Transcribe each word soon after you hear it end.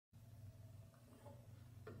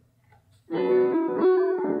Yeah.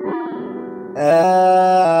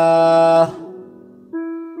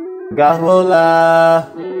 Gospel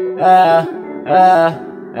love. Yeah, yeah,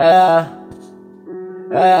 yeah,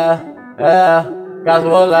 yeah, yeah.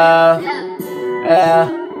 Gospel love. Yeah,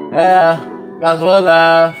 yeah. Gospel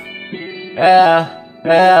love. Yeah,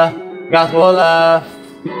 yeah. Gospel love.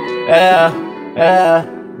 Yeah, yeah.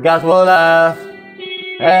 Gospel love.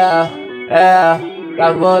 Yeah, yeah.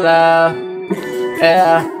 Gospel love.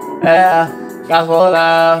 Yeah, yeah. Gospel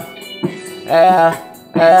love. Yeah,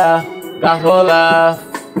 yeah. Gospel love.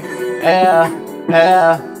 Yeah,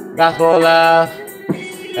 yeah, gospel love.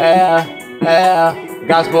 Yeah, yeah,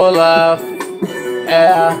 gospel love.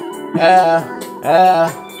 Yeah, yeah, yeah,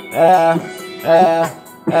 yeah, yeah,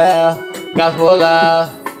 yeah, gospel love.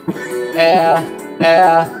 Yeah,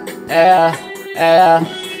 yeah, yeah, yeah,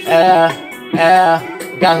 yeah,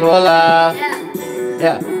 yeah, gospel love.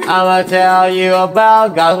 Yeah, I'ma tell you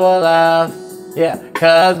about gospel love. Yeah,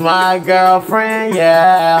 cause my girlfriend,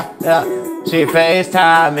 yeah, she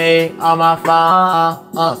FaceTimed me on my phone.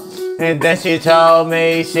 And then she told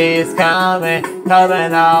me she's coming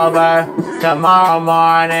over tomorrow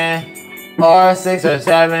morning. Or 6 or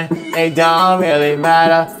 7, it don't really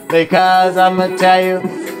matter. Because I'ma tell you,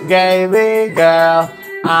 baby girl,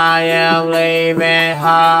 I am leaving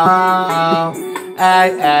home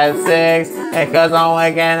at 6, and cause I'm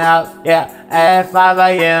waking up, yeah, at 5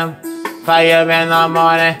 a.m. 5 a.m. in the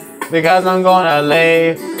morning, because I'm gonna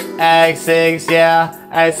leave at 6, yeah,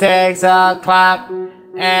 at 6 o'clock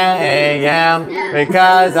a.m.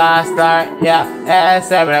 Because I start, yeah, at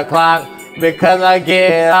 7 o'clock, because I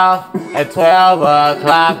get off at 12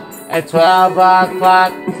 o'clock, at 12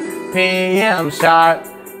 o'clock p.m. sharp,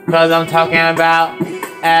 cause I'm talking about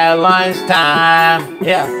at lunchtime,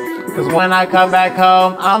 yeah. Cause when I come back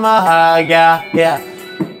home, I'ma hug ya, yeah.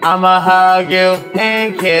 I'ma hug you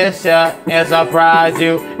and kiss ya and surprise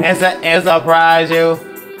you and surprise you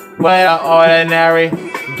with an ordinary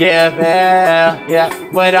gift, yeah,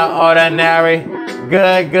 with an ordinary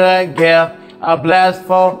good gift, a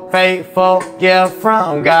blessful, faithful gift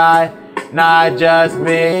from God, not just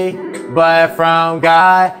me, but from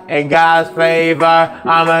God and God's favor.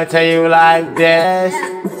 I'ma tell you like this,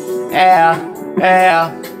 yeah,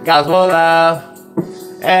 yeah. Gospel love,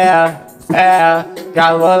 yeah, yeah,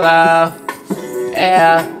 gospel love,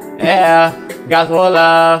 yeah, yeah, gospel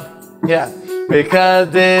love, yeah, because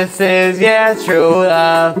this is, yeah, true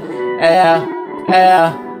love, yeah,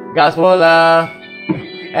 yeah, gospel love,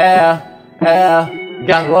 yeah, yeah,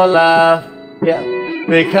 gospel love, yeah,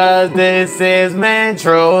 because this is, man,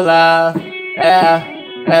 true love, yeah,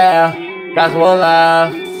 yeah, gospel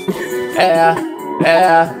love, yeah,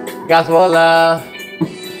 yeah, gospel love.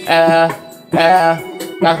 Yeah, yeah,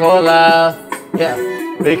 gospel love, yeah,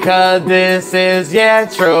 because this is, yeah,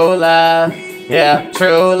 true love, yeah,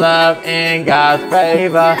 true love in God's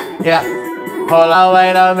favor, yeah. Hold on,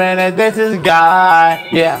 wait a minute, this is God,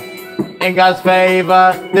 yeah, in God's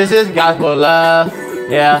favor, this is gospel love,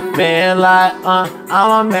 yeah, being like,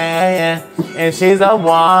 I'm a man, and she's a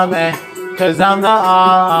woman, cause I'm the,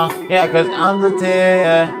 yeah, cause I'm the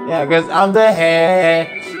tail, yeah, cause I'm the head,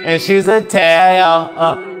 and she's a tail,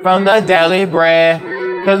 from the daily bread,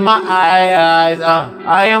 cause my eyes,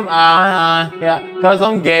 I am on, yeah, cause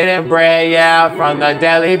I'm getting bread, yeah, from the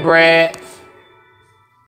daily bread.